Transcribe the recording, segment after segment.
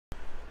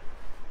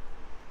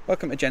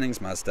Welcome to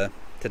Jennings Mazda.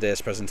 Today's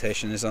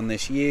presentation is on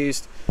this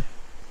used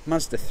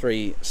Mazda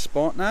 3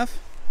 Sport Nav.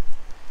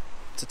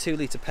 It's a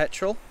 2-litre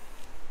petrol.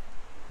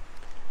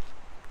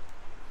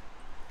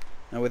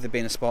 Now, with it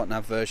being a Sport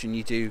Nav version,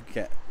 you do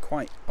get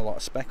quite a lot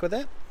of spec with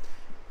it.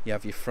 You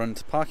have your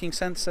front parking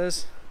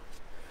sensors,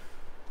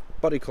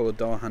 body coloured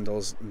door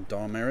handles and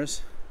door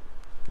mirrors,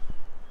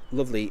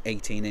 lovely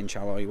 18-inch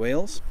alloy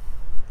wheels.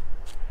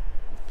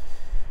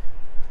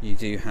 You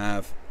do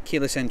have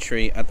keyless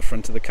entry at the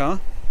front of the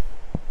car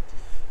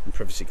and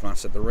privacy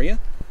glass at the rear.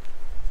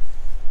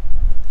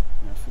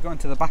 Now, if we go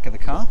into the back of the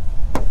car,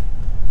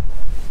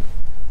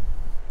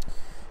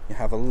 you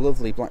have a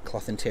lovely black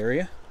cloth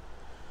interior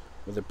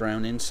with a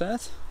brown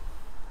insert,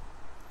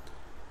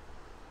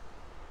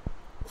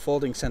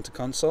 folding centre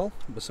console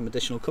with some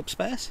additional cup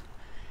space,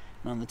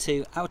 and on the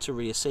two outer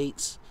rear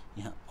seats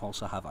you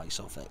also have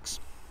ISOFIX.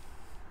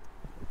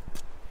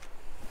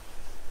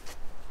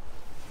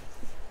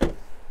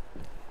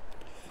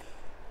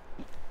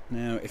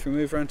 Now, if we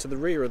move around to the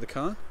rear of the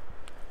car,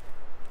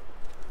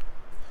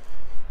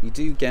 you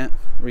do get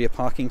rear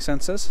parking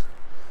sensors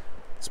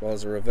as well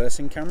as a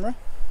reversing camera.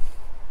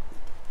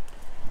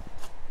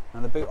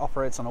 And the boot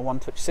operates on a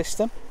one-touch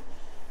system.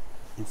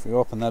 If we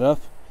open that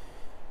up,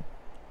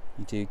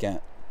 you do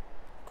get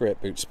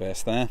great boot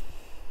space there.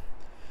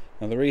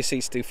 Now, the rear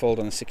seats do fold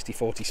on a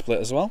 60-40 split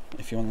as well,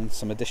 if you want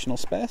some additional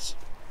space.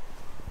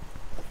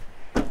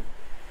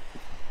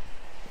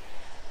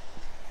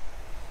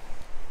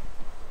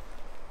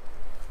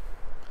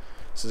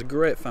 This is a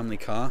great family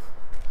car,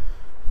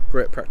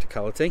 great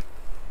practicality.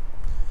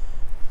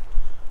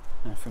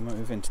 Now, if we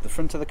move into the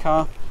front of the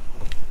car,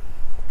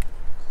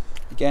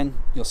 again,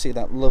 you'll see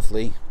that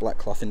lovely black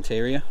cloth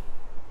interior.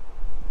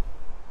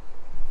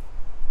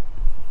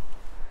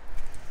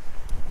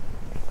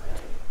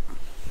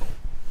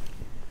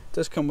 It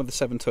does come with a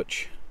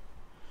 7-inch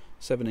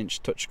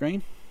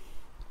touchscreen,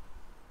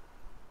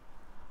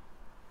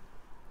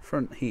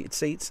 front heated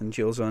seats and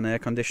dual zone air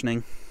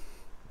conditioning,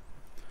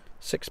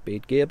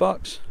 6-speed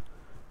gearbox.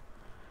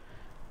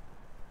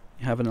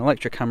 You have an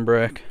electric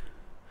handbrake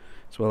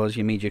as well as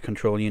your media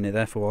control unit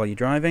there for while you're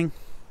driving.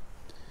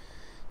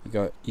 You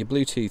got your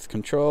Bluetooth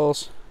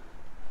controls,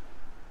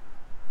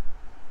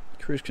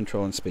 cruise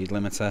control and speed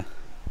limiter,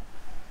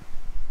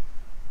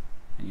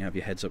 and you have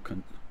your heads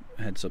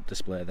up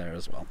display there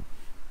as well.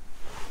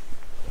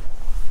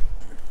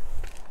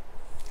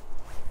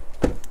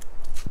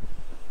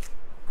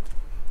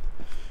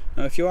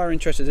 Now, if you are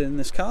interested in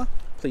this car,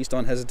 please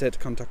don't hesitate to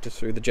contact us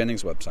through the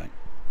Jennings website.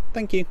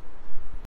 Thank you.